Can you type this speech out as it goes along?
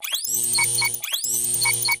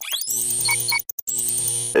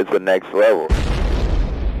It's the next level.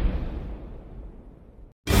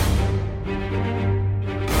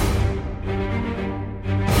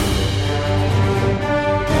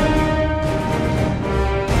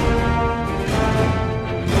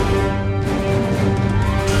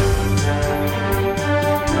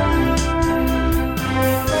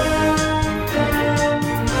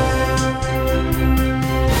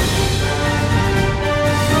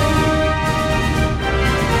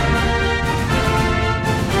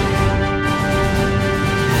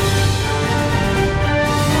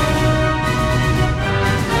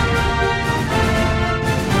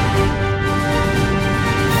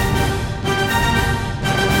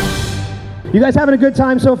 You guys having a good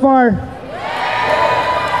time so far? All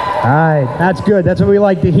right, that's good. That's what we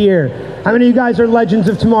like to hear. How many of you guys are Legends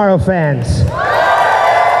of Tomorrow fans?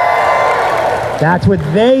 That's what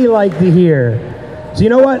they like to hear. So you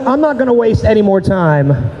know what? I'm not going to waste any more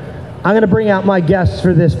time. I'm going to bring out my guests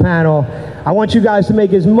for this panel. I want you guys to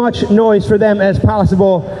make as much noise for them as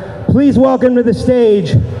possible. Please welcome to the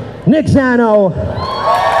stage Nick Zano,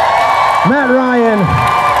 Matt Ryan,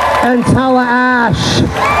 and Tala Ash.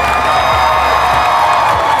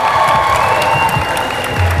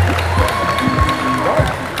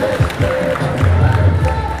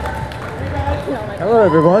 Hello,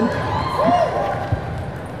 everyone.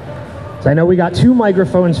 So I know we got 2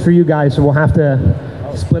 microphones for you guys, so we'll have to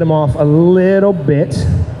split them off a little bit.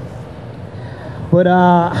 But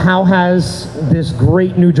how has this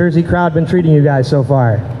great New Jersey crowd been treating you guys so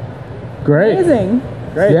far? Great. Amazing.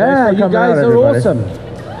 Great. Yeah, Thanks for you coming guys out, are everybody. awesome.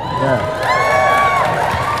 Yeah.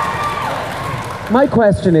 My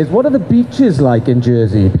question is, what are the beaches like in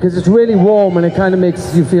Jersey? Because it's really warm and it kind of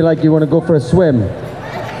makes you feel like you want to go for a swim.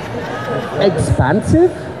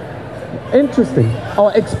 Expansive? Interesting. Oh,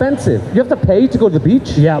 expensive. You have to pay to go to the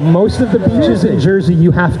beach? Yeah, most of the beaches in Jersey you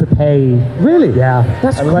have to pay. Really? Yeah.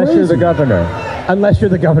 That's Unless crazy. you're the governor. Unless you're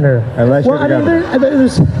the governor. Unless you're the governor.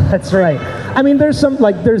 That's right. I mean, there's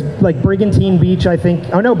Brigantine Beach, I think.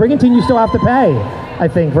 Oh no, Brigantine you still have to pay, I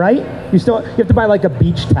think, right? You have to buy like a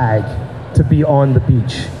beach tag to be on the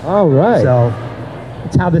beach. Oh, right. So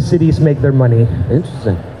it's how the cities make their money.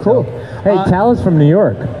 Interesting. Cool. Hey, Tal is from New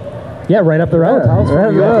York. Yeah, right up the road. Yeah, Tell us right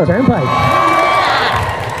from you up at the the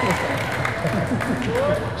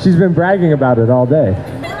Turnpike. She's been bragging about it all day.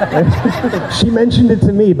 She mentioned it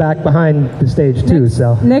to me back behind the stage too.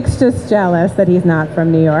 So. Nick's just jealous that he's not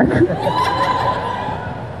from New York.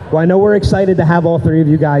 Well, I know we're excited to have all 3 of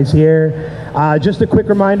you guys here. Just a quick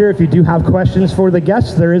reminder, if you do have questions for the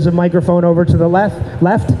guests, there is a microphone over to the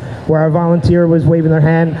left where our volunteer was waving their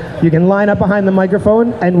hand. You can line up behind the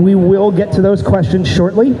microphone and we will get to those questions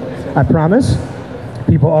shortly, I promise.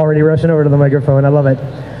 People already rushing over to the microphone, I love it.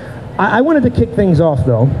 I wanted to kick things off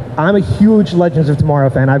though. I'm a huge Legends of Tomorrow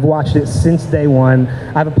fan. I've watched it since day one.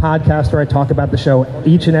 I have a podcast where I talk about the show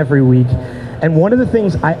each and every week. And one of the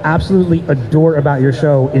things I absolutely adore about your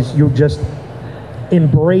show is you just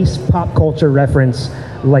embrace pop culture reference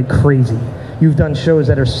like crazy. You've done shows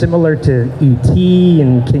that are similar to E.T.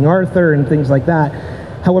 and King Arthur and things like that.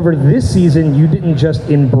 However, this season, you didn't just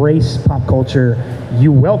embrace pop culture,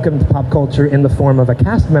 you welcomed pop culture in the form of a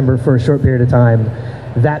cast member for a short period of time,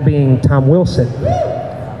 that being Tom Wilson.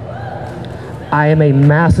 I am a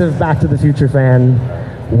massive Back to the Future fan.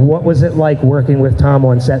 What was it like working with Tom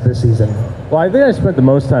on set this season? Well, I think I spent the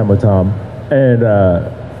most time with Tom. And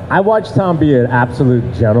I watched Tom be an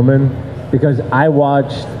absolute gentleman because I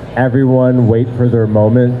watched everyone wait for their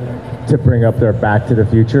moment to bring up their Back to the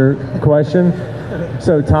Future question.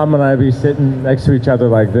 So Tom and I be sitting next to each other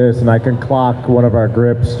like this, and I can clock one of our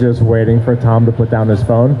grips just waiting for Tom to put down his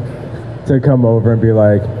phone to come over and be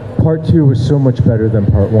like, part 2 was so much better than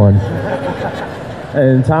part 1.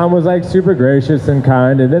 And Tom was like super gracious and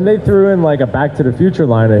kind, and then they threw in like a Back to the Future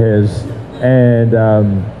line of his, and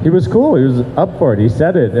he was cool, he was up for it, he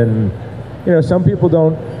said it, and you know, some people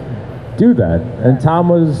don't do that, and Tom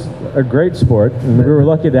was a great sport, and we were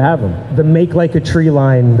lucky to have him. The make like a tree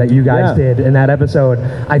line that you guys did in that episode,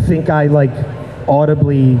 I think I like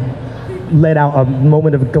audibly let out a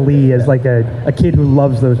moment of glee as like a kid who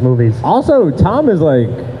loves those movies. Also, Tom is like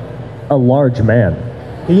a large man.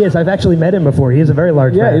 He is. I've actually met him before. He is a very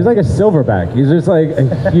large man. Yeah, he's like a silverback. He's just like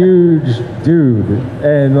a huge dude.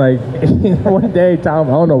 And like one day, Tom,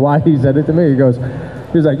 I don't know why he said it to me. He was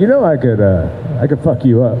like, you know, I could fuck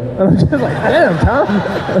you up. And I'm just like, damn, Tom.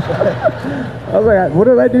 I was like, what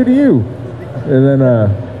did I do to you? And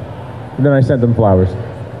then I sent them flowers.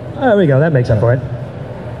 There we go. That makes up for it.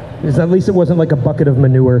 At least it wasn't like a bucket of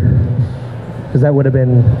manure, because that would have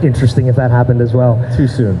been interesting if that happened as well. Too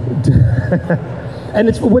soon. And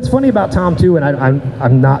it's what's funny about Tom too, and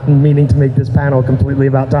I'm not meaning to make this panel completely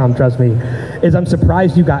about Tom. Trust me, is I'm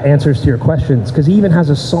surprised you got answers to your questions because he even has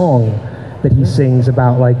a song that he sings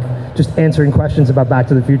about like just answering questions about Back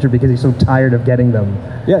to the Future because he's so tired of getting them.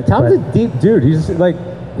 Yeah, Tom's a deep dude. He's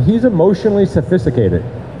emotionally sophisticated,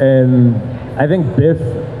 and I think Biff.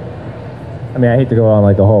 I mean, I hate to go on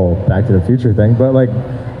like the whole Back to the Future thing, but like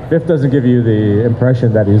Biff doesn't give you the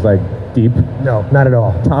impression that he's like deep. No, not at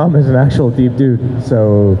all. Tom is an actual deep dude.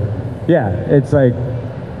 So, yeah, it's like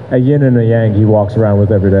a yin and a yang he walks around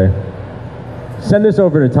with every day. Send this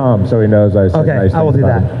over to Tom so he knows I said Okay, nice I will things do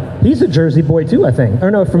about that. him. He's a Jersey boy too, I think.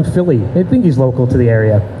 Or no, from Philly. I think he's local to the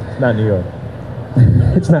area. It's not New York.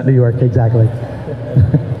 It's not New York, exactly.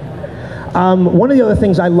 One of the other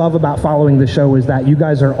things I love about following the show is that you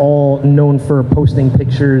guys are all known for posting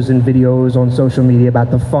pictures and videos on social media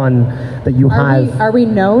about the fun that you have. Are we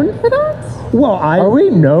known for that? Well, Are we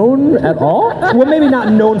known at all? well, maybe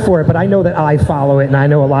not known for it, but I know that I follow it, and I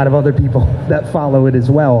know a lot of other people that follow it as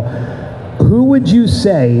well. Who would you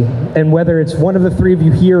say, and whether it's one of the three of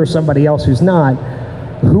you here or somebody else who's not,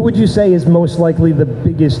 who would you say is most likely the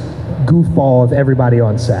biggest goofball of everybody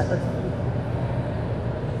on set?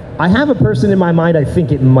 I have a person in my mind I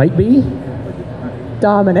think it might be.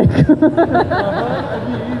 Dominic.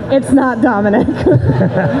 It's not Dominic.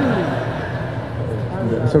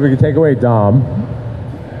 So we can take away Dom.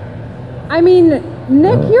 I mean,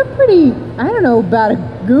 Nick, you're pretty, I don't know about a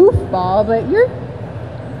goofball, but you're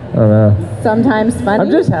I don't know. sometimes funny.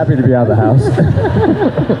 I'm just happy to be out of the house.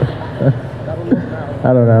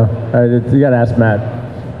 I don't know. You gotta ask Matt.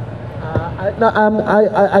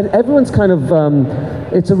 Everyone's kind of,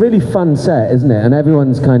 it's a really fun set, isn't it? And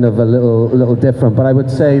everyone's kind of a little different. But I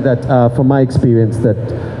would say that from my experience that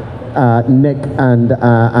Nick and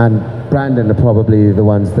Brandon are probably the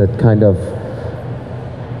ones that kind of,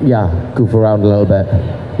 goof around a little bit.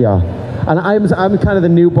 Yeah. And I'm kind of the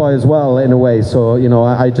new boy as well in a way. So, you know,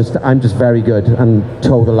 I'm just very good and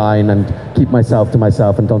toe the line and keep myself to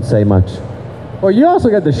myself and don't say much. Well, you also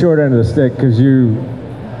got the short end of the stick because you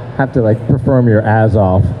have to like perform your ass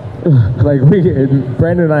off. Like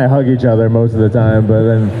Brandon and I hug each other most of the time, but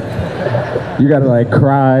then you gotta like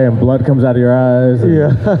cry and blood comes out of your eyes.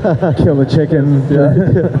 And kill the chicken.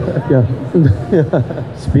 Yeah.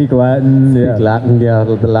 Speak Latin. Yeah. Latin,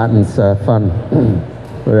 the Latin's fun.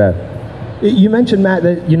 Look at that. You mentioned, Matt,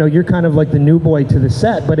 that you're kind of like the new boy to the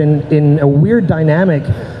set, but in a weird dynamic,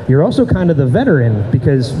 you're also kind of the veteran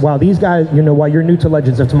because while these guys, while you're new to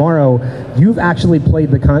Legends of Tomorrow, you've actually played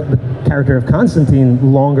the character of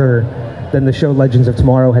Constantine longer than the show Legends of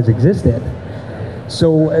Tomorrow has existed.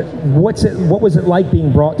 So what was it like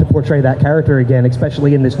being brought to portray that character again,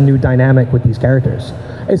 especially in this new dynamic with these characters?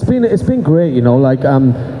 It's been great, like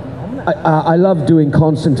I love doing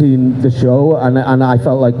Constantine the show, and I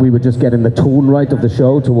felt like we were just getting the tone right of the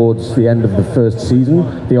show towards the end of the first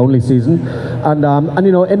season, the only season, and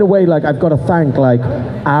in a way, like I've got to thank like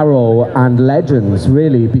Arrow and Legends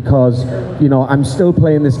really because I'm still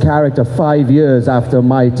playing this character 5 years after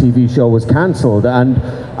my TV show was cancelled, and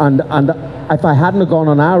if I hadn't have gone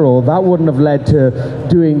on Arrow, that wouldn't have led to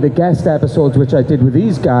doing the guest episodes which I did with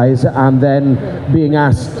these guys, and then being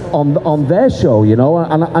asked on their show,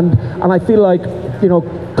 and I feel like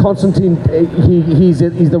Constantine, he's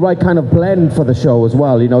the right kind of blend for the show as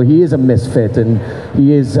well. He is a misfit, and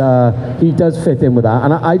he does fit in with that.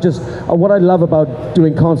 And what I love about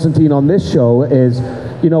doing Constantine on this show is,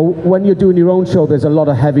 when you're doing your own show, there's a lot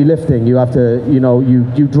of heavy lifting. You have to,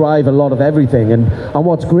 you drive a lot of everything. And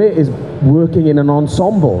what's great is working in an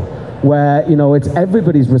ensemble where, it's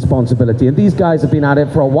everybody's responsibility. And these guys have been at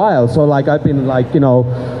it for a while. So like, I've been like,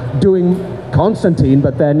 doing Constantine,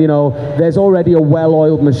 but then, there's already a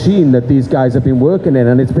well-oiled machine that these guys have been working in.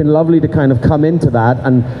 And it's been lovely to kind of come into that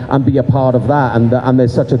and be a part of that. And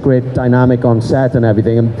there's such a great dynamic on set and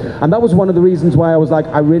everything. And that was one of the reasons why I was like,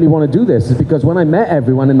 I really want to do this, is because when I met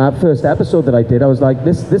everyone in that first episode that I did, I was like,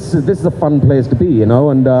 this is a fun place to be, and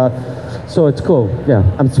so it's cool. Yeah,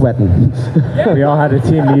 I'm sweating. We all had a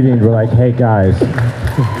team meeting. We're like, hey guys.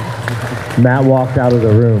 Matt walked out of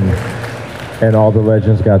the room and all the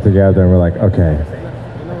legends got together and we're like, okay,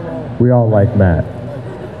 we all like Matt.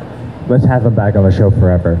 Let's have him back on the show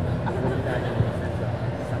forever.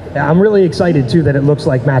 Yeah, I'm really excited too that it looks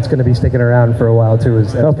like Matt's going to be sticking around for a while too.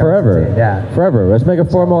 As forever. Constantine. Yeah, forever. Let's make a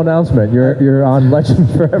formal announcement. You're on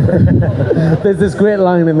Legends forever. There's this great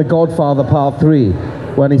line in The Godfather Part 3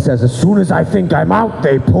 when he says, as soon as I think I'm out,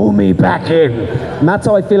 they pull me back in. And that's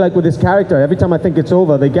how I feel like with this character. Every time I think it's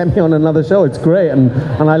over, they get me on another show. It's great, and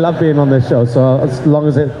I love being on this show. So as long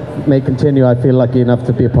as it may continue, I feel lucky enough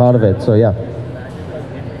to be a part of it. So yeah.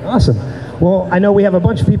 Awesome. Well, I know we have a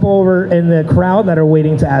bunch of people over in the crowd that are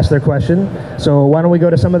waiting to ask their question. So why don't we go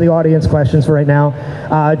to some of the audience questions for right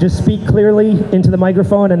now? Just speak clearly into the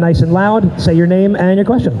microphone and nice and loud. Say your name and your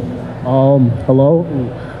question. Hello.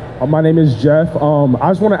 My name is Jeff. I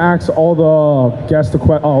just want to ask all the guests,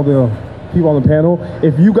 all the people on the panel,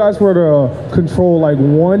 if you guys were to control like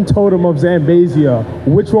one totem of Zambasia,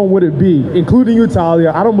 which one would it be? Including you,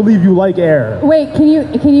 Talia. I don't believe you like air. Wait, can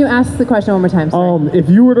you ask the question one more time? Sorry. If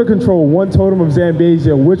you were to control one totem of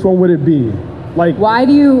Zambasia, which one would it be? Like, Why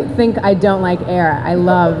do you think I don't like air? I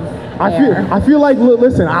love air. I feel like,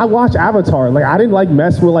 listen, I watch Avatar. Like, I didn't like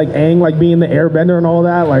mess with like Aang, like being the airbender and all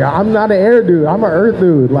that. Like, I'm not an air dude. I'm an earth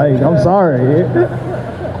dude. Like, I'm sorry.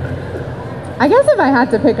 I guess if I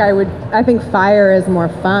had to pick, I think fire is more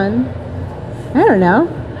fun. I don't know.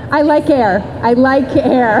 I like air. I like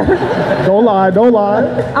air. Don't lie. Don't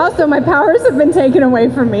lie. Also, my powers have been taken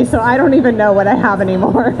away from me, so I don't even know what I have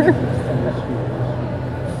anymore.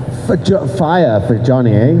 Fire for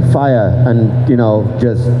Johnny, eh? Fire, and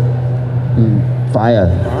just fire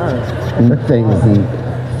things and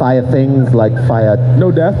fire things like fire.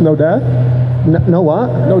 No death. No death. No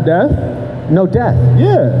what? No death. No death.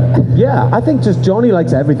 Yeah. Yeah, I think just Johnny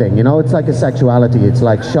likes everything. It's like a sexuality. It's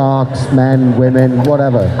like sharks, men, women,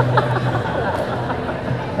 whatever.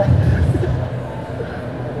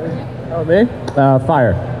 Oh, me?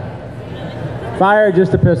 Fire. Fire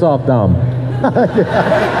just to piss off Dom.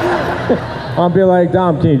 I'll be like,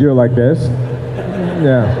 Dom, can you do it like this?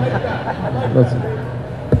 Yeah.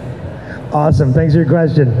 Awesome. Thanks for your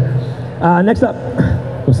question. Next up.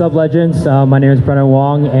 What's up, legends? My name is Brennan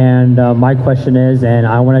Wong, and my question is, and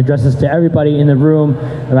I want to address this to everybody in the room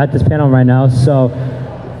or at this panel right now. So,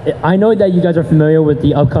 I know that you guys are familiar with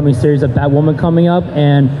the upcoming series of Batwoman coming up,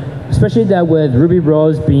 and especially that with Ruby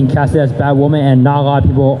Rose being casted as Batwoman, and not a lot of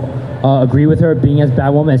people agree with her being as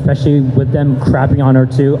Batwoman, especially with them crapping on her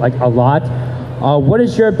too, like a lot. What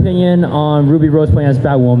is your opinion on Ruby Rose playing as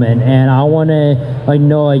Batwoman? And I want to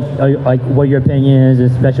know what your opinion is,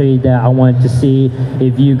 especially that I wanted to see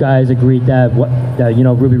if you guys agreed that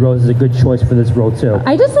Ruby Rose is a good choice for this role too.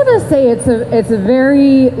 I just want to say it's a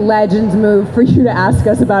very Legends move for you to ask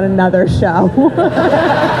us about another show.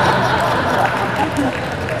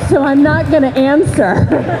 So I'm not going to answer.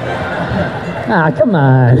 Come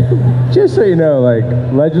on. Just so you know, like,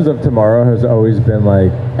 Legends of Tomorrow has always been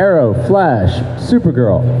like Arrow, Flash,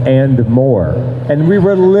 Supergirl, and more. And we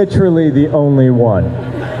were literally the only one.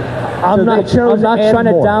 I'm not trying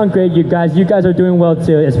to downgrade you guys. You guys are doing well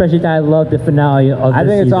too, especially that I love the finale of I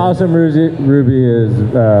this think it's season. awesome Ruby is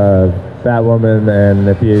Batwoman, and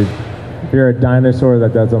if you're a dinosaur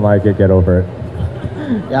that doesn't like it, get over it.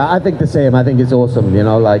 Yeah, I think the same. I think it's awesome, and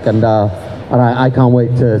I can't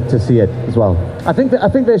wait to see it as well. I think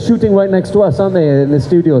they're shooting right next to us, aren't they, in the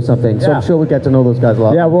studio or something? So Yeah. I'm sure we'll get to know those guys a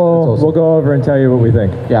lot. Yeah, That's we'll awesome. go over and tell you what we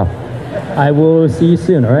think. Yeah. I will see you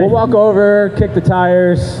soon, all right? We'll walk over, kick the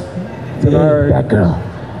tires. That girl.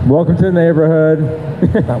 Welcome to the neighborhood.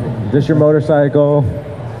 This your motorcycle.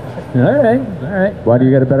 All right. Why do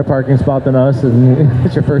you get a better parking spot than us? And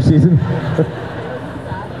it's your first season.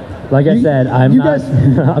 Like I said, I'm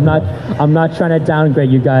not trying to downgrade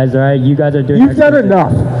you guys, all right? You guys are doing. You've done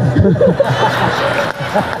enough.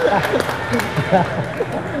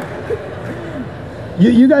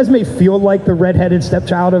 You guys may feel like the redheaded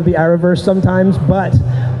stepchild of the Arrowverse sometimes, but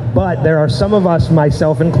there are some of us,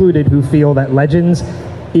 myself included, who feel that Legends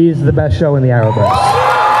is the best show in the Arrowverse.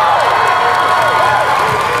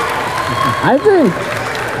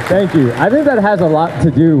 Thank you. I think that has a lot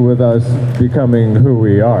to do with us becoming who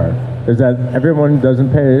we are. Is that everyone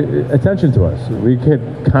doesn't pay attention to us. We could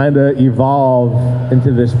kind of evolve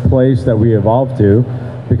into this place that we evolved to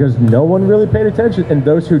because no one really paid attention. And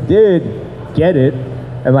those who did get it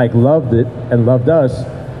and loved it and loved us,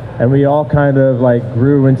 and we all kind of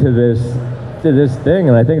grew into this thing.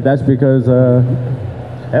 And I think that's because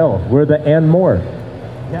we're the and more.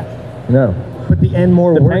 Yeah. No. But the and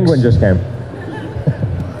more The works. penguin just came.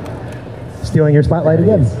 Stealing your spotlight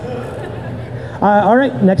again. All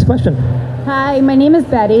right, next question. Hi, my name is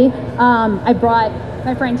Betty. I brought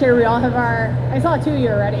my friends here. We all have I saw two of you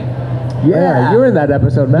already. Yeah, you were in that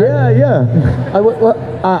episode, man. Yeah.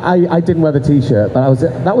 I didn't wear the T-shirt, but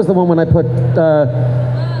that was the one when I put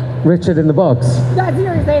Richard in the box. That's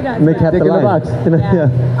yours, they done. And they kept Dick the in the line. box.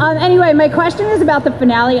 Yeah. Anyway, my question is about the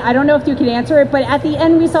finale. I don't know if you can answer it, but at the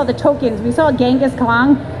end we saw the tokens. We saw Genghis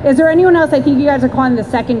Khan. Is there anyone else? I think you guys are calling the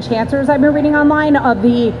second chancers. I've been reading online of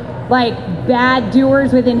the bad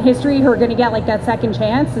doers within history who are going to get that second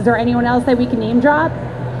chance. Is there anyone else that we can name drop?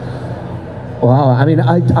 Wow. I mean,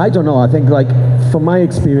 I don't know. I think from my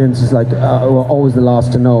experience, it's like we're always the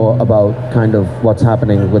last to know about kind of what's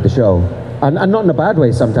happening with the show. And not in a bad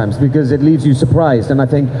way sometimes, because it leaves you surprised. And I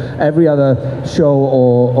think every other show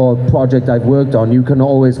or project I've worked on, you can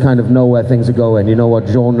always kind of know where things are going. You know what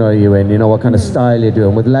genre you're in, you know what kind of style you're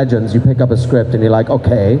doing. With Legends, you pick up a script and you're like,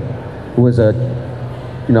 okay, it was a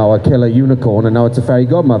killer unicorn, and now it's a fairy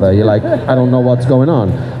godmother. You're like, I don't know what's going on.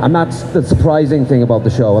 And that's the surprising thing about the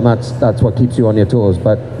show, and that's what keeps you on your toes.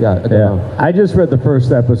 But yeah, I don't know. I just read the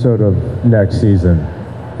first episode of next season,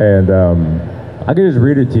 and I can just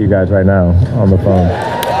read it to you guys right now on the phone.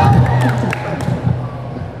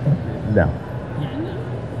 No.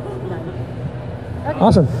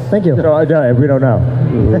 Awesome. Thank you. No, we don't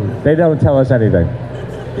know. They don't tell us anything.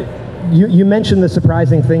 You mentioned the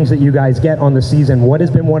surprising things that you guys get on the season. What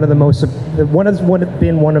has been one of the most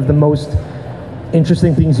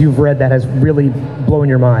interesting things you've read that has really blown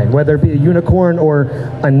your mind? Whether it be a unicorn or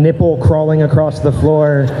a nipple crawling across the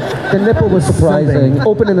floor. The nipple was surprising.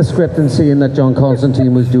 Opening the script and seeing that John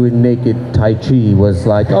Constantine was doing naked Tai Chi was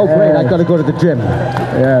like, oh great, I got to go to the gym.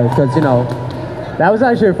 Yeah, because that was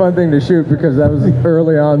actually a fun thing to shoot, because that was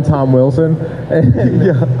early on Tom Wilson.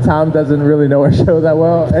 And Tom doesn't really know our show that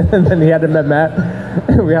well. And then he had to meet Matt.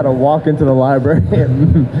 And we had to walk into the library.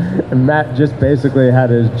 And Matt just basically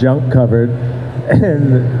had his junk covered.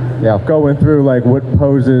 And going through like what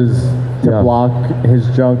poses to block his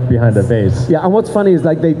junk behind a vase. Yeah, and what's funny is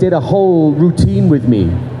like they did a whole routine with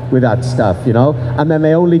me with that stuff, and then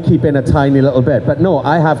they only keep in a tiny little bit. But no,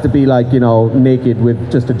 I have to be like, naked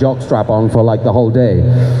with just a jock strap on for like the whole day.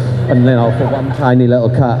 And for one tiny little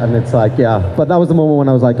cut, and it's like, But that was the moment when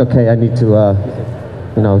I was like, okay, I need to,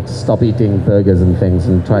 stop eating burgers and things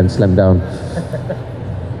and try and slim down.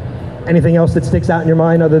 Anything else that sticks out in your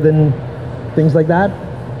mind other than things like that?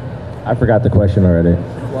 I forgot the question already.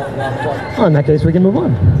 Oh, in that case, we can move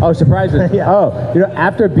on. Oh, surprises. Yeah. Oh,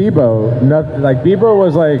 after Bebo, Bebo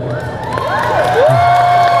was like,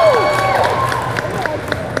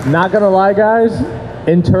 not gonna lie, guys,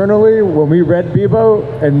 internally, when we read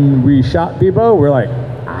Bebo and we shot Bebo, we're like,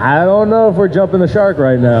 I don't know if we're jumping the shark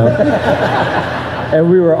right now. And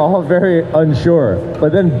we were all very unsure.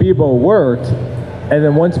 But then Bebo worked, and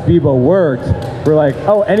then once Bebo worked, we're like,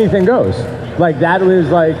 oh, anything goes. Like, that was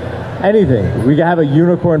like, anything. We could have a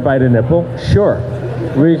unicorn bite a nipple, sure.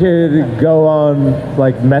 We could go on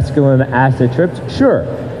like mescaline acid trips, sure.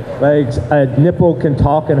 Like a nipple can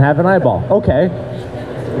talk and have an eyeball, okay.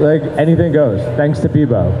 Like anything goes, thanks to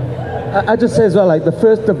Bebo. I just say as well, like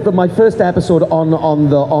my first episode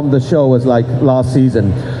on the show was like last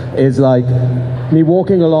season, is like me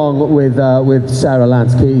walking along with Sarah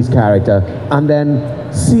Lance, Katie's character, and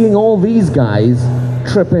then seeing all these guys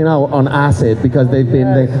tripping out on acid because they've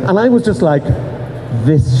been there. And I was just like,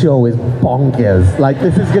 this show is bonkers. Like,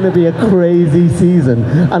 this is going to be a crazy season.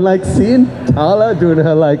 And like seeing Tala doing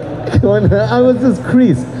her I was just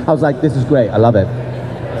creased. I was like, this is great. I love it.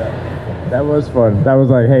 That was fun. That was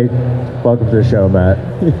like, hey, welcome to the show, Matt.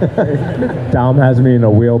 Dom has me in a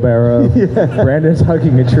wheelbarrow. Brandon's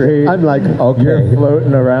hugging a tree. I'm like, okay. You're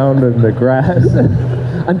floating around in the grass.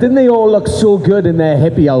 And didn't they all look so good in their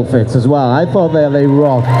hippie outfits as well? I thought they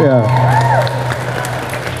rocked,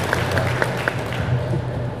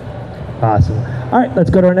 Awesome. All right,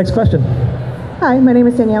 let's go to our next question. Hi, my name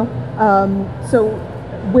is Danielle. So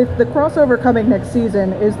with the crossover coming next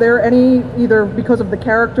season, is there any, either because of the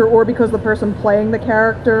character or because the person playing the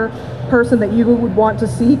character, person that you would want to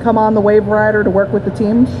see come on the Wave Rider to work with the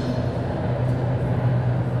team?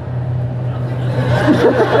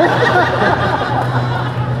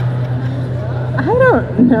 I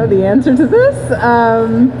don't know the answer to this. I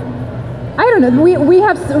don't know.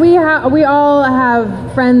 We all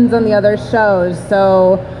have friends on the other shows,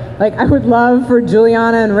 so like I would love for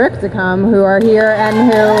Juliana and Rick to come, who are here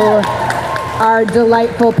and who are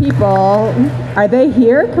delightful people. Are they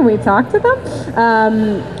here? Can we talk to them?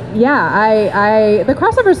 The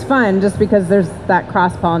crossover's fun just because there's that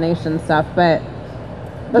cross-pollination stuff, but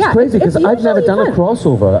that's crazy because I've never done a fun.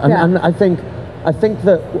 crossover, and I think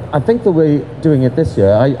the way doing it this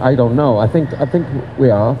year, I don't know. I think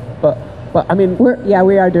we are, but I mean, we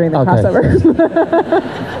are doing the crossover.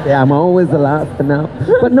 Yeah, I'm always the last for now.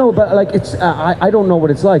 But no, but like it's I don't know what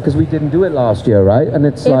it's like because we didn't do it last year, right? And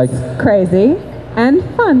it's like crazy and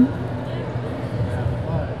fun.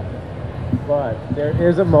 But there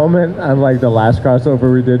is a moment on like the last crossover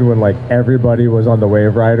we did when like everybody was on the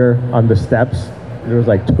Wave Rider on the steps. There was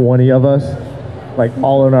like 20 of us, like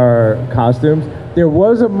all in our costumes. There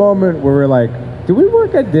was a moment where we're like, do we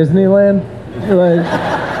work at Disneyland? Like,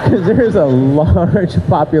 because there's a large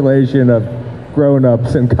population of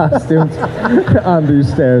grown-ups in costumes on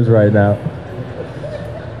these stairs right now.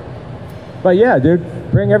 But yeah,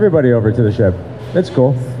 dude, bring everybody over to the ship. It's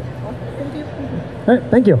cool. All right,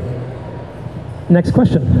 thank you. Next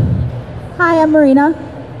question. Hi, I'm Marina.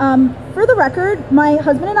 For the record, my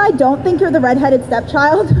husband and I don't think you're the redheaded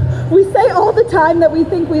stepchild. We say all the time that we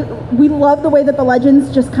think we love the way that The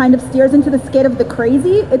Legends just kind of steers into the skid of the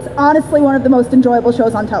crazy. It's honestly one of the most enjoyable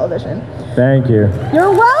shows on television. Thank you.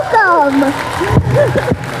 You're welcome!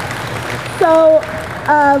 So,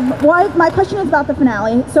 my question is about the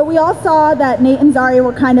finale. So we all saw that Nate and Zari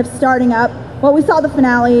were kind of starting up. Well, we saw the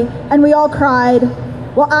finale, and we all cried.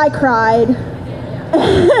 Well, I cried.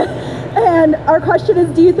 And our question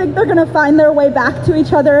is, do you think they're going to find their way back to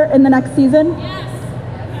each other in the next season? Yes.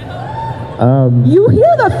 You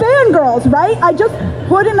hear the fangirls, right? I just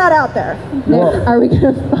putting that out there. Well, Are we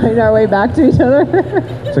going to find our way back to each other?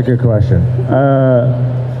 it's a good question.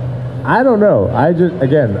 I don't know. I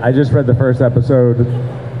just read the first episode.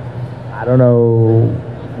 I don't know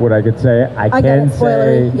what I could say. I get can it,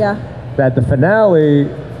 spoilery, say yeah. that the finale,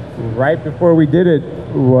 right before we did it,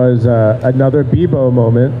 was another Bebo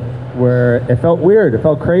moment where it felt weird. It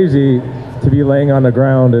felt crazy to be laying on the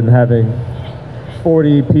ground and having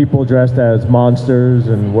 40 people dressed as monsters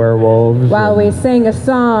and werewolves. While and, we sang a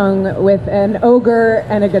song with an ogre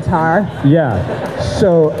and a guitar. Yeah.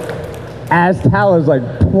 So as Tala's like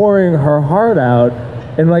pouring her heart out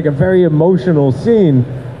in like a very emotional scene,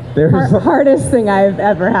 there's Hardest thing I've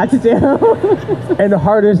ever had to do. and the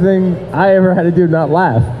hardest thing I ever had to do not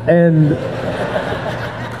laugh. And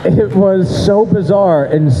it was so bizarre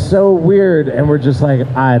and so weird, and we're just like,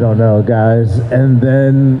 I don't know, guys. And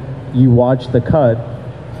then you watch the cut,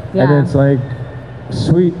 and it's like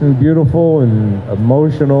sweet and beautiful and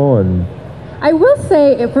emotional. And I will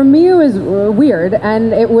say, for me, it was weird,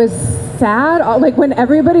 and it was sad. Like when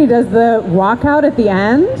everybody does the walkout at the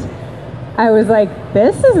end, I was like,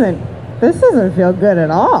 this doesn't feel good at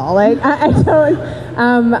all. Like I don't.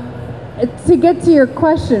 To get to your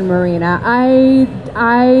question, Marina, I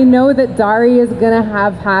know that Dari is gonna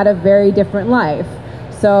have had a very different life.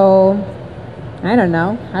 So I don't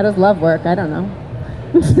know. How does love work? I don't know.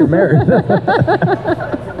 you're married.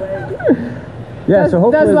 Yeah, so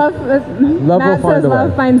hopefully does love will Matt find says a way.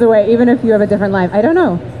 love finds a way, even if you have a different life. I don't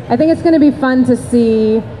know. I think it's gonna be fun to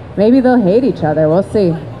see. Maybe they'll hate each other. We'll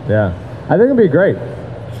see. Yeah, I think it'll be great.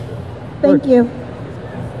 Thank you.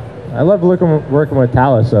 I love working with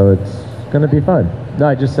Tala, so it's gonna be fun. No,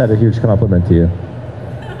 I just said a huge compliment to you.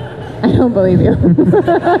 I don't believe you. All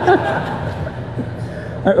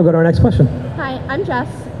right, we'll go to our next question. Hi, I'm Jess,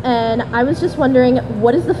 and I was just wondering,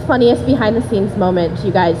 what is the funniest behind-the-scenes moment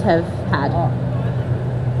you guys have had?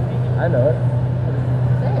 I know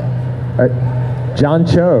it. John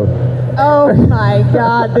Cho. Oh my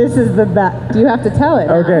God, this is the best. Do you have to tell it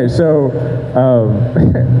now? Okay, so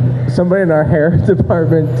somebody in our hair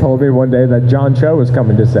department told me one day that John Cho was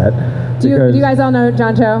coming to set. Do you guys all know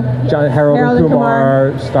John Cho? Harold and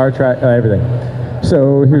Kumar, Star Trek, everything.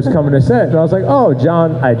 So he was coming to set, and I was like, oh,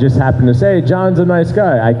 John, I just happened to say, John's a nice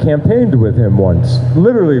guy. I campaigned with him once,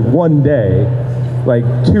 literally one day, like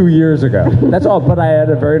 2 years ago. That's all, but I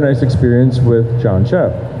had a very nice experience with John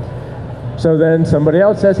Cho. So then somebody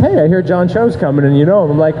else says, hey, I hear John Cho's coming, and you know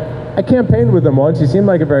him. I'm like, I campaigned with him once. He seemed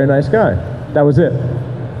like a very nice guy. That was it.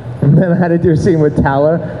 And then I had to do a scene with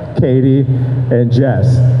Tala, Katie, and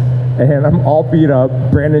Jess. And I'm all beat up.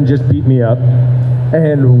 Brandon just beat me up.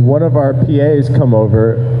 And one of our PAs come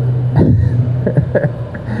over, and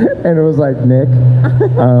it was like, Nick,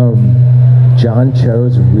 John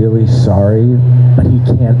Cho's really sorry, but he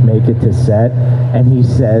can't make it to set, and he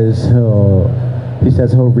says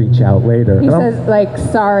he'll reach out later. He And says, like,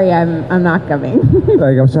 sorry, I'm not coming.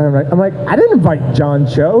 like, I'm sorry. I'm like, I didn't invite John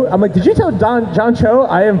Cho. I'm like, did you tell John Cho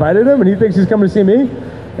I invited him and he thinks he's coming to see me?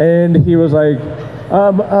 And he was like,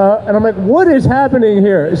 and I'm like, what is happening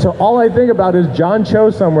here? So all I think about is John Cho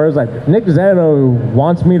somewhere is like, Nick Zano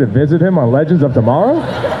wants me to visit him on Legends of Tomorrow?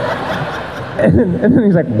 and then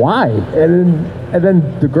he's like, why? And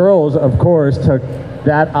then the girls, of course, took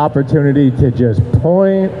that opportunity to just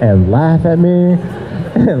point and laugh at me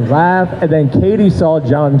and laugh. And then Katie saw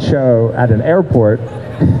John Cho at an airport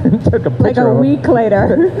and took a picture Like a of him. week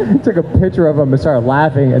later. Took a picture of him and started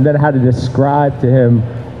laughing, and then had to describe to him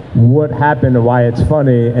what happened and why it's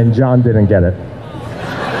funny, and John didn't get it.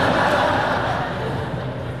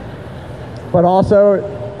 But also,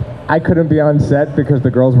 I couldn't be on set because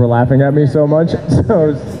the girls were laughing at me so much,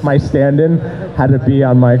 so my stand-in had to be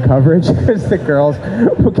on my coverage because the girls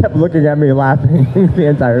kept looking at me laughing the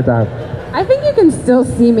entire time. I think you can still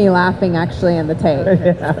see me laughing, actually, in the tape.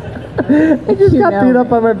 I just got beat up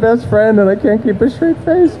by my best friend and I can't keep a straight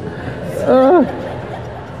face.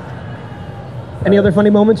 Any other funny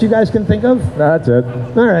moments you guys can think of? That's it.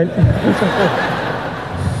 All right.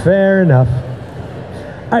 Fair enough.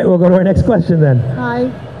 All right, we'll go to our next question then.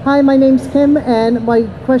 Hi, my name's Kim, and my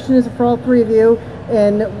question is for all three of you.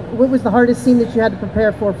 And what was the hardest scene that you had to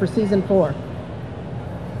prepare for season 4?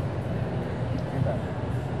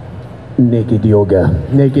 Naked yoga,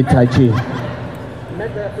 naked tai chi.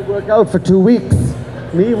 Meant to have to work out for 2 weeks.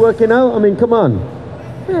 Me working out? I mean, come on.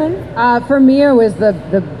 For me, it was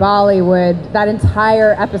the Bollywood, that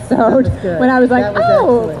entire episode when I was like, That was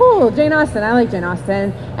oh, excellent. cool, Jane Austen, I like Jane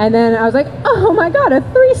Austen. And then I was like, oh my God, a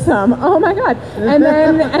threesome, oh my God. And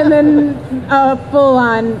then a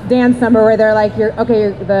full-on dance number where they're like,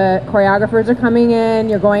 the choreographers are coming in,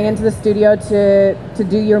 you're going into the studio to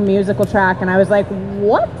do your musical track. And I was like,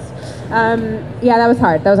 what? Yeah, that was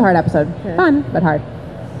hard. That was a hard episode. Fun, but hard.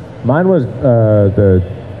 Mine was the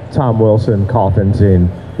Tom Wilson coffin scene,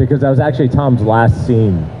 because that was actually Tom's last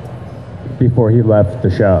scene before he left the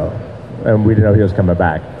show, and we didn't know he was coming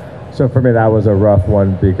back. So for me, that was a rough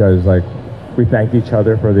one, because like we thanked each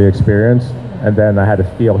other for the experience, and then I had to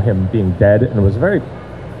feel him being dead, and it was very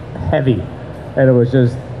heavy, and it was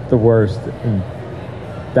just the worst. And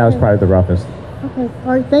that was probably the roughest. Okay,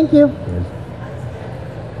 all right, thank you.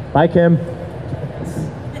 Bye, Kim.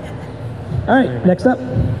 All right, next up.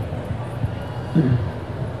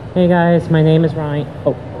 Hey guys, my name is Ryan.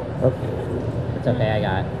 It's okay, I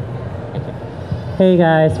got it. Thank you. Hey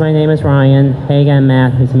guys, my name is Ryan. Hey again,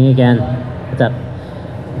 Matt. It's me again. What's up?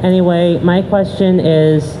 Anyway, my question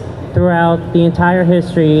is, throughout the entire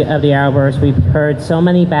history of the Arrowverse, we've heard so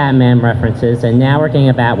many Batman references, and now we're getting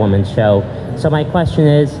a Batwoman show. So my question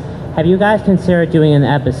is, have you guys considered doing an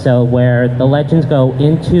episode where the legends go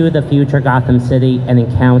into the future Gotham City and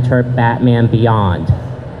encounter Batman Beyond?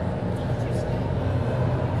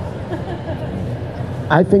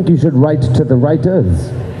 I think you should write to the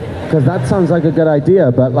writers, because that sounds like a good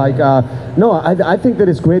idea. But like, no, I think that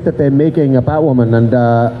it's great that they're making a Batwoman, and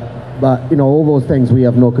but you know, all those things we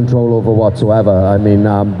have no control over whatsoever. I mean,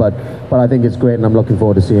 but I think it's great, and I'm looking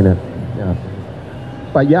forward to seeing it. Yeah.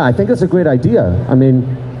 But yeah, I think it's a great idea. I mean,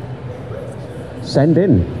 send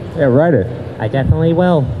in. Yeah, write it. I definitely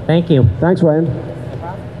will. Thank you. Thanks, Ryan.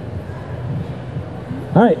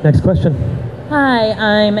 All right, next question. Hi,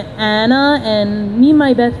 I'm Anna, and me and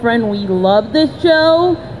my best friend, we love this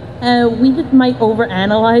show. We just might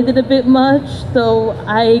overanalyze it a bit much, so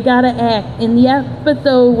I gotta ask, in the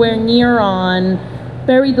episode where Neron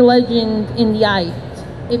buried the legend in the ice,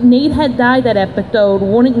 if Nate had died that episode,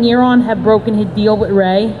 wouldn't Neron have broken his deal with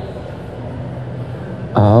Ray?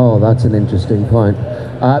 Oh, that's an interesting point.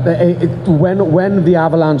 When the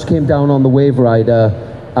avalanche came down on the Wave Rider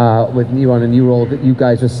with Neron and you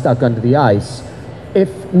guys were stuck under the ice,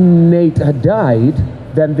 if Nate had died,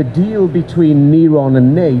 then the deal between Neron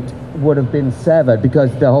and Nate would have been severed, because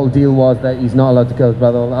the whole deal was that he's not allowed to kill his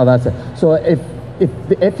brother. All that stuff. So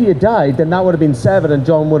if he had died, then that would have been severed, and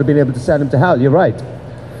John would have been able to send him to hell. You're right.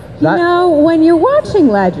 You know, when you're watching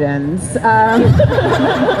Legends,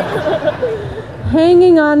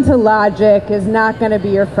 hanging on to logic is not going to be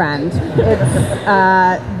your friend.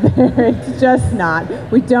 It's just not.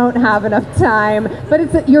 We don't have enough time.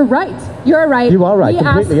 But you're right. You're right. You are right. We ask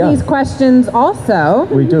Completely, yeah. these questions also.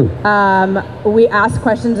 We do. We ask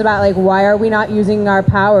questions about, like, why are we not using our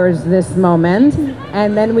powers this moment?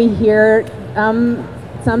 And then we hear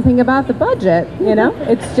something about the budget, you know?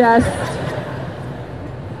 It's just...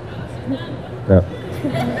 Yeah.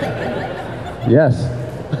 Yes.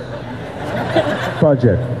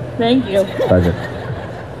 Budget. Thank you. Budget.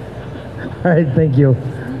 All right, thank you.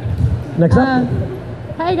 Next up.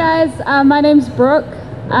 Hey guys, my name's Brooke.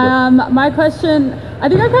 My question, I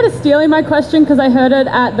think I'm kind of stealing my question because I heard it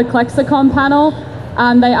at the Klexicon panel.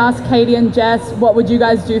 They asked Katie and Jess, what would you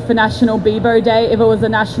guys do for National Bebo Day if it was a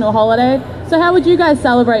national holiday? So how would you guys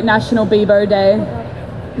celebrate National Bebo Day?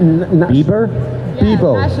 Bieber?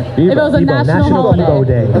 Bebo. If it was a national holiday. Bebo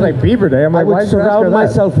Day. I was like, Beaver Day. I'm I like, why would did you ask her surround that?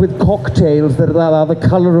 myself with cocktails that are the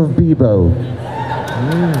color of Bebo.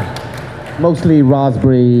 Mostly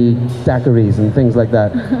raspberry daiquiris and things like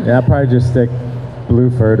that. Yeah, I'd probably just stick blue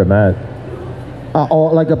fur to Matt.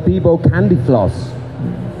 Or like a Bebo candy floss.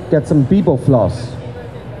 Get some Bebo floss.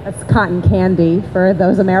 That's cotton candy for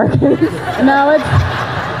those Americans. No,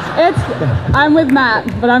 it's I'm with Matt,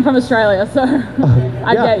 but I'm from Australia, so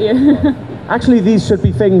I yeah. get you. Actually, these should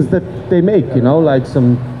be things that they make, you know, like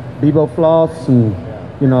some Bebo floss and,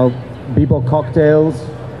 you know, Bebo cocktails.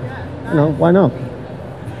 You know, why not?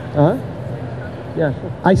 Yeah.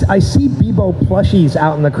 I see Bebo plushies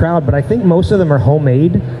out in the crowd, but I think most of them are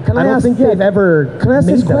homemade. Can I don't ask, think yeah, they've ever Can I ask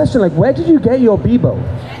made this them. question? Like, where did you get your Bebo?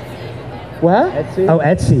 Where? Oh,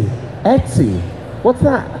 Etsy. Etsy. What's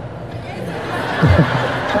that?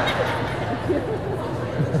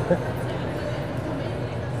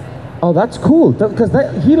 Oh, that's cool. Because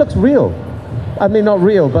he looks real. I mean, not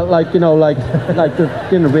real, but like, you know, like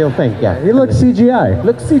the real thing. Yeah. He looks CGI.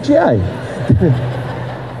 Looks CGI.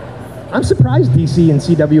 I'm surprised DC and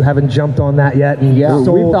CW haven't jumped on that yet. And Yeah, we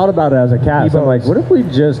sold thought about it as a cast. I'm like, Bebos. what if we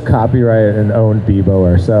just copyright and own Bebo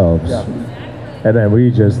ourselves? Yeah. And then we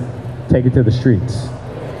just take it to the streets.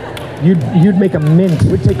 You'd make a mint.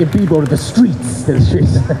 We're taking Bebo to the streets. To the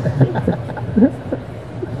streets.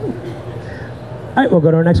 All right, we'll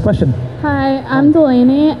go to our next question. Hi, I'm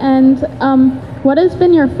Delaney, and what has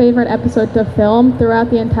been your favorite episode to film throughout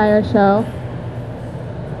the entire show?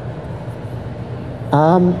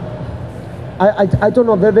 I don't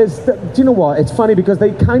know. Do you know what? It's funny because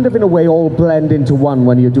they kind of, in a way, all blend into one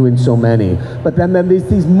when you're doing so many. But then there's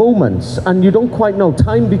these moments, and you don't quite know.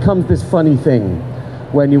 Time becomes this funny thing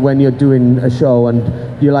when you're doing a show,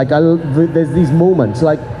 and you're like, there's these moments,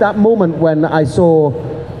 like that moment when I saw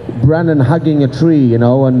Brennan hugging a tree, you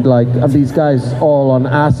know, and these guys all on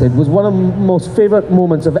acid was one of the most favorite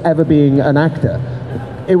moments of ever being an actor.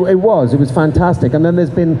 It was fantastic. And then there's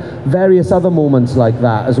been various other moments like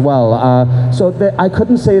that as well. I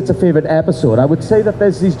couldn't say it's a favorite episode. I would say that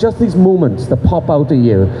there's these moments that pop out at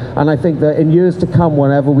you. And I think that in years to come,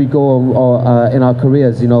 whenever we go in our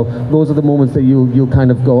careers, you know, those are the moments that you'll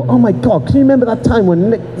kind of go, oh my God, can you remember that time when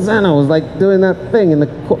Nick Zano was like doing that thing in the,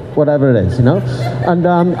 whatever it is, you know? And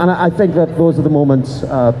I think that those are the moments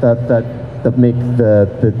that make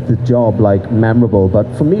the job like memorable.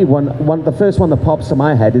 But for me, the first one that pops to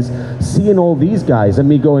my head is seeing all these guys and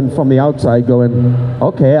me going from the outside going,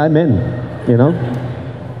 okay, I'm in, you know?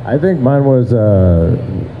 I think mine was,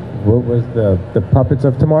 what was the Puppets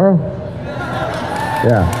of Tomorrow?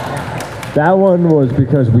 Yeah. That one was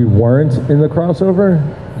because we weren't in the crossover,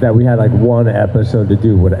 that we had like one episode to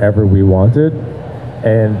do whatever we wanted.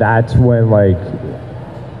 And that's when like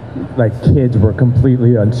kids were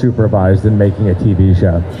completely unsupervised in making a TV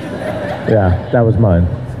show. Yeah, that was mine.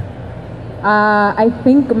 I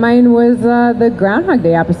think mine was the Groundhog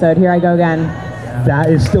Day episode. Here I go again. That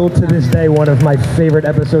is still to this day one of my favorite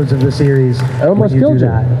episodes of the series. I almost killed you.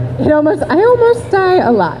 I almost die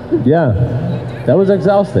a lot. Yeah, that was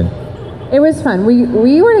exhausting. It was fun.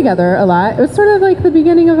 We were together a lot. It was sort of like the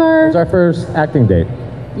beginning of It was our first acting date.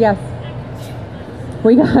 Yes.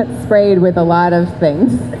 We got sprayed with a lot of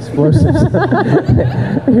things. Explosives.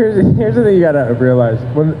 Here's the thing you gotta realize.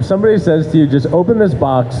 When somebody says to you, just open this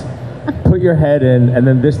box, put your head in, and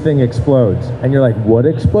then this thing explodes. And you're like, what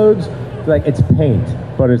explodes? Like, it's paint,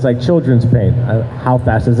 but it's like children's paint. How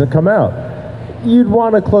fast does it come out? You'd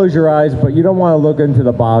want to close your eyes, but you don't want to look into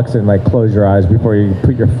the box and like close your eyes before you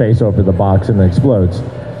put your face over the box and it explodes.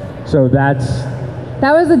 So that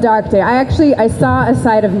was a dark day. I saw a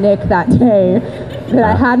side of Nick that day that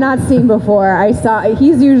I had not seen before.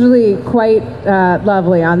 He's usually quite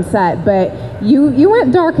lovely on set, but you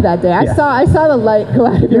went dark that day. Yeah. I saw the light go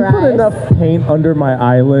out of your eyes. You put enough paint under my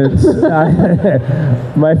eyelids,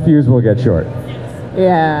 my fuse will get short.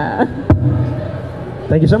 Yeah.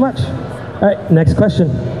 Thank you so much. All right, next question.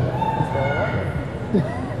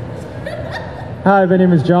 Hi, my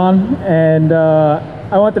name is John, and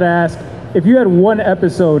I wanted to ask, if you had one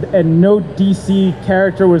episode and no DC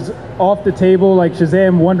character was off the table, like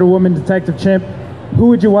Shazam, Wonder Woman, Detective Chimp, who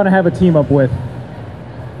would you want to have a team up with?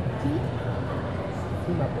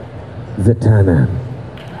 Zatanna.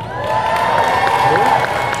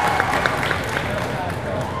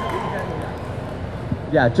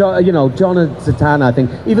 Yeah, John and Zatanna, I think,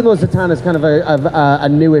 even though Zatanna's kind of a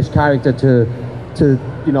newish character to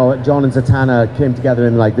John and Zatanna came together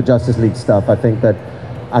in like the Justice League stuff. I think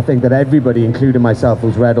that everybody, including myself,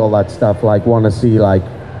 who's read all that stuff, like want to see like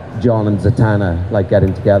John and Zatanna like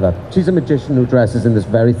getting together. She's a magician who dresses in this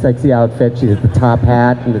very sexy outfit. She has the top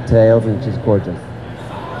hat and the tails, and she's gorgeous.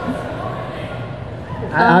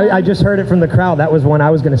 I just heard it from the crowd. That was one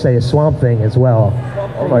I was going to say, is Swamp Thing as well.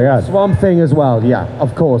 Oh my God. Swamp Thing as well, yeah,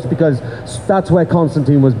 of course, because that's where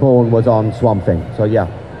Constantine was born, was on Swamp Thing. So yeah.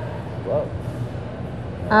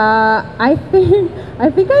 I think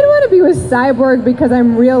I'd want to be with Cyborg because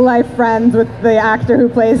I'm real life friends with the actor who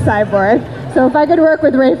plays Cyborg. So if I could work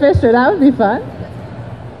with Ray Fisher, that would be fun.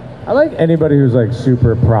 I like anybody who's like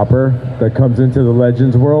super proper that comes into the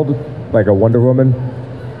Legends world, like a Wonder Woman,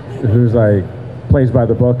 who's like plays by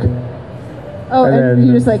the book. Oh, and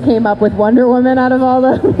you just like came up with Wonder Woman out of all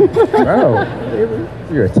the... Oh,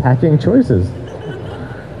 you're attacking choices.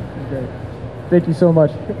 Thank you so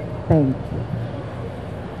much. Thank you.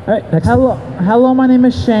 All right, next. Hello, my name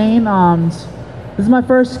is Shane. This is my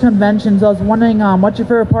first convention, so I was wondering, what's your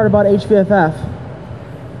favorite part about HVFF?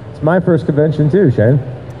 It's my first convention too, Shane.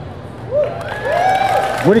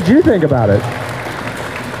 What did you think about it?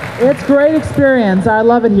 It's a great experience. I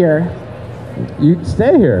love it here. You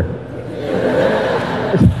stay here.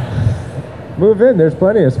 Move in, there's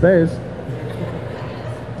plenty of space.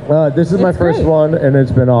 This is my first great. one, and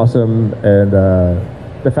it's been awesome. And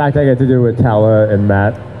the fact I get to do it with Tala and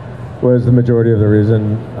Matt was the majority of the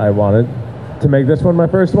reason I wanted to make this one my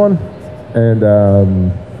first one. And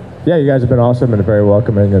yeah, you guys have been awesome and very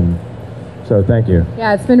welcoming, and so thank you.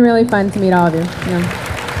 Yeah, it's been really fun to meet all of you. Yeah.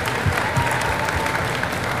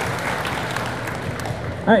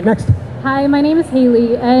 All right, next. Hi, my name is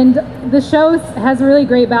Haley, and the show has a really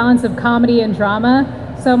great balance of comedy and drama.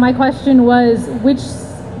 So my question was, which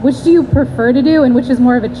do you prefer to do, and which is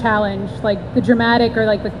more of a challenge, like the dramatic or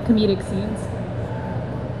like the comedic scenes?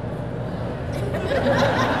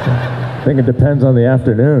 I think it depends on the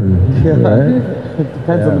afternoon. Right? It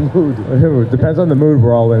depends on the mood. It depends on the mood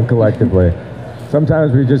we're all in collectively.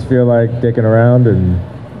 Sometimes we just feel like dicking around and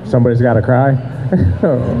somebody's got to cry.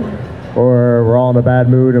 Or we're all in a bad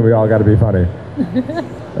mood and we all got to be funny.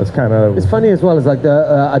 That's kind of... It's funny as well, it's like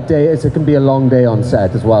a day, it can be a long day on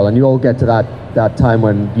set as well, and you all get to that time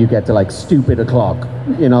when you get to like stupid o'clock,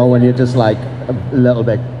 you know, when you're just like a little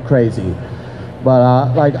bit crazy.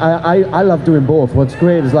 But like I love doing both. What's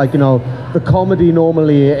great is, like, you know, the comedy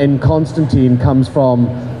normally in Constantine comes from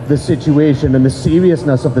the situation and the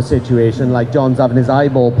seriousness of the situation. Like John's having his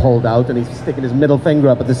eyeball pulled out and he's sticking his middle finger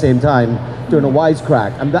up at the same time, doing a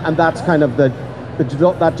wisecrack, and that's kind of that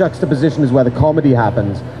juxtaposition is where the comedy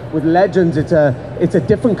happens. With Legends, it's a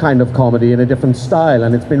different kind of comedy and a different style,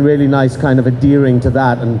 and it's been really nice kind of adhering to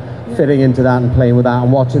that and fitting into that and playing with that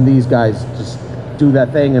and watching these guys just do their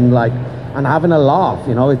thing and having a laugh,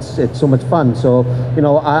 you know. It's so much fun. So, you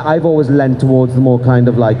know, I've always lent towards the more kind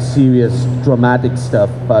of like serious, dramatic stuff,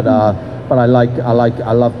 but I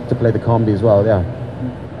love to play the comedy as well. Yeah.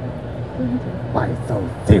 Why so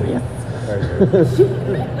serious?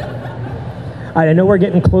 All right, I know we're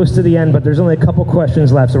getting close to the end, but there's only a couple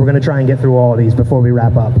questions left, so we're going to try and get through all of these before we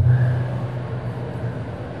wrap up.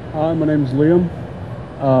 Hi, my name's Liam.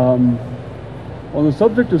 On the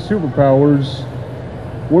subject of superpowers,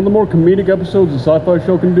 one of the more comedic episodes a sci-fi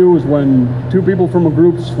show can do is when two people from a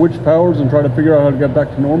group switch powers and try to figure out how to get back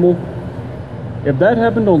to normal. If that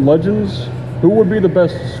happened on Legends, who would be the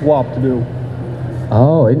best swap to do?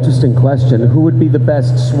 Oh, interesting question. Who would be the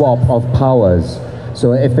best swap of powers?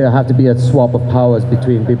 So if there had to be a swap of powers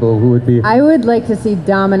between people, who would be? I would like to see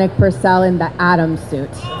Dominic Purcell in the Atom suit.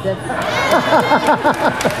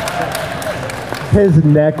 His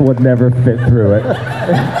neck would never fit through it.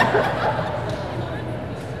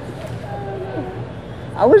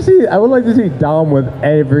 I would like to see Dom with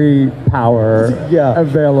every power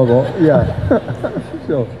available. Yeah.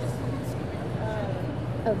 Sure.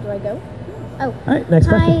 Oh, do I go? Oh. All right, next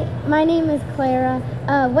question. Hi, my name is Clara.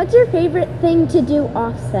 What's your favorite thing to do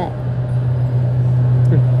offset?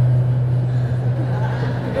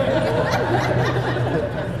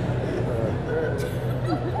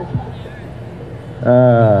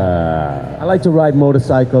 I like to ride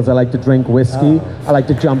motorcycles. I like to drink whiskey. I like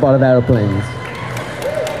to jump out of airplanes.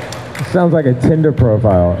 Sounds like a Tinder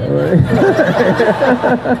profile.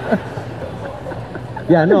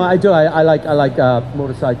 Yeah, no, I do. I like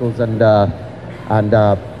motorcycles and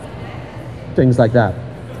things like that.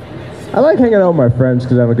 I like hanging out with my friends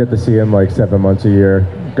because I don't get to see them like 7 months a year.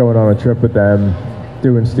 Going on a trip with them,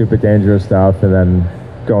 doing stupid, dangerous stuff, and then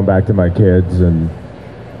going back to my kids and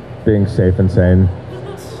being safe and sane.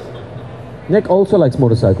 Nick also likes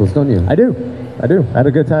motorcycles, don't you? I do. I had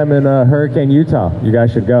a good time in Hurricane, Utah. You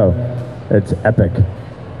guys should go. It's epic.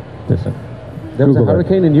 Listen. There was a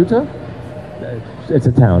hurricane in Utah? It's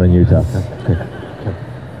a town in Utah. Okay.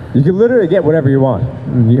 You can literally get whatever you want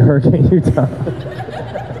in Hurricane, Utah.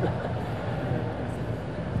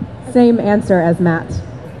 Same answer as Matt.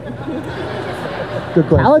 Good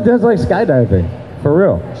question. Alec does like skydiving. For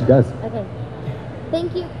real. She does. Okay.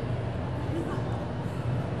 Thank you.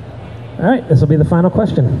 All right, this will be the final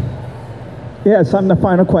question. Yes, I'm the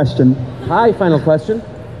final question. Hi, final question.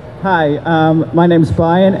 Hi, my name's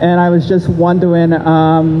Brian, and I was just wondering,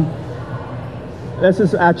 this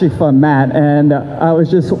is actually for Matt, and I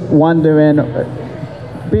was just wondering,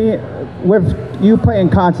 with you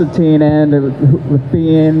playing Constantine and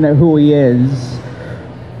being who he is,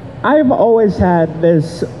 I've always had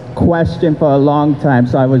this question for a long time,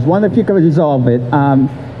 so I was wondering if you could resolve it.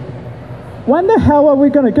 When the hell are we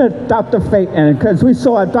going to get Dr. Fate in? Because we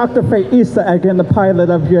saw a Dr. Fate Easter egg in the pilot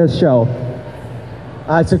of your show.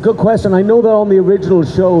 It's a good question. I know that on the original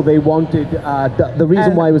show they wanted the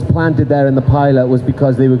reason why it was planted there in the pilot was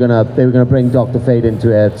because they were gonna bring Dr. Fate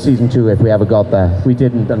into season 2 if we ever got there. We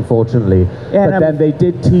didn't, unfortunately. Yeah, but then they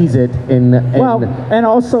did tease it in. Well, and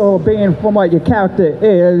also being from what your character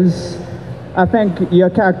is, I think your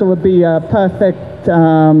character would be a perfect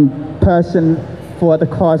person for the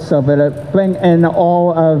crossover to bring in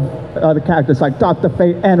all of other characters like Dr.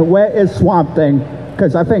 Fate. And where is Swamp Thing?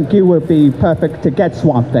 Because I think you would be perfect to get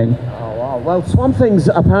Swamp Thing. Oh wow! Well, Swamp Thing's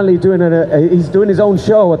apparently doing he's doing his own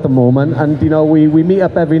show at the moment, and you know we meet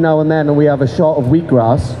up every now and then, and we have a shot of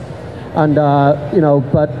wheatgrass, and you know,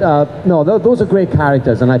 but no, those are great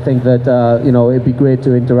characters, and I think that you know it'd be great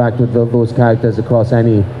to interact with those characters across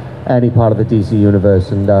any part of the DC universe,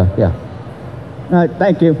 and yeah. All right,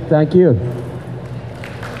 thank you. Thank you.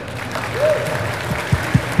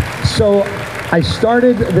 So I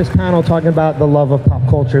started this panel talking about the love of pop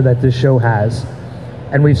culture that this show has,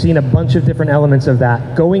 and we've seen a bunch of different elements of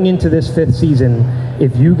that. Going into this 5th season,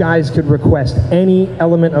 if you guys could request any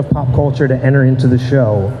element of pop culture to enter into the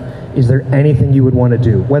show, is there anything you would want to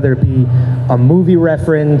do? Whether it be a movie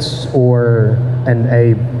reference or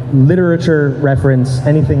a literature reference,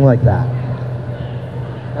 anything like that.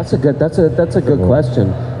 That's a good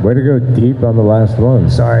question. Way to go deep on the last one.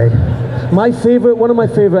 Sorry. One of my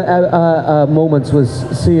favorite moments was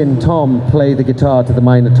seeing Tom play the guitar to the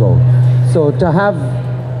Minotaur. So to have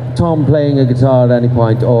Tom playing a guitar at any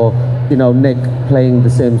point, or you know Nick playing the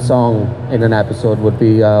same song in an episode, would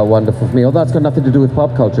be wonderful for me. Although that's got nothing to do with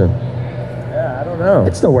pop culture. Yeah, I don't know.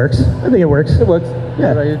 It still works. I think it works. It works.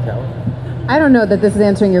 Yeah. I don't know that this is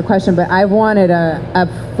answering your question, but I wanted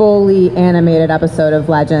a fully animated episode of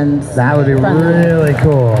Legends. That would be really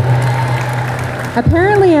cool.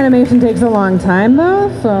 Apparently animation takes a long time though,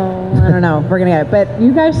 so I don't know. We're gonna get it. But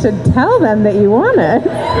you guys should tell them that you want it.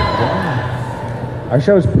 Our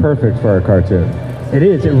show's perfect for a cartoon. It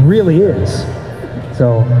is. It really is.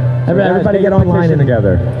 So everybody get online and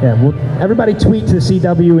together. Yeah, everybody tweet to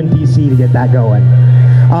CW and DC to get that going.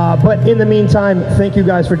 But in the meantime, thank you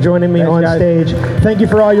guys for joining me on stage. Thank you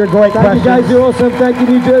for all your great questions. Thank you guys, you're awesome. Thank you,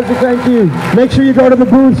 New Jersey. Thank you. Make sure you go to the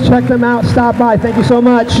booths, check them out, stop by. Thank you so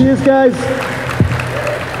much. Cheers, guys.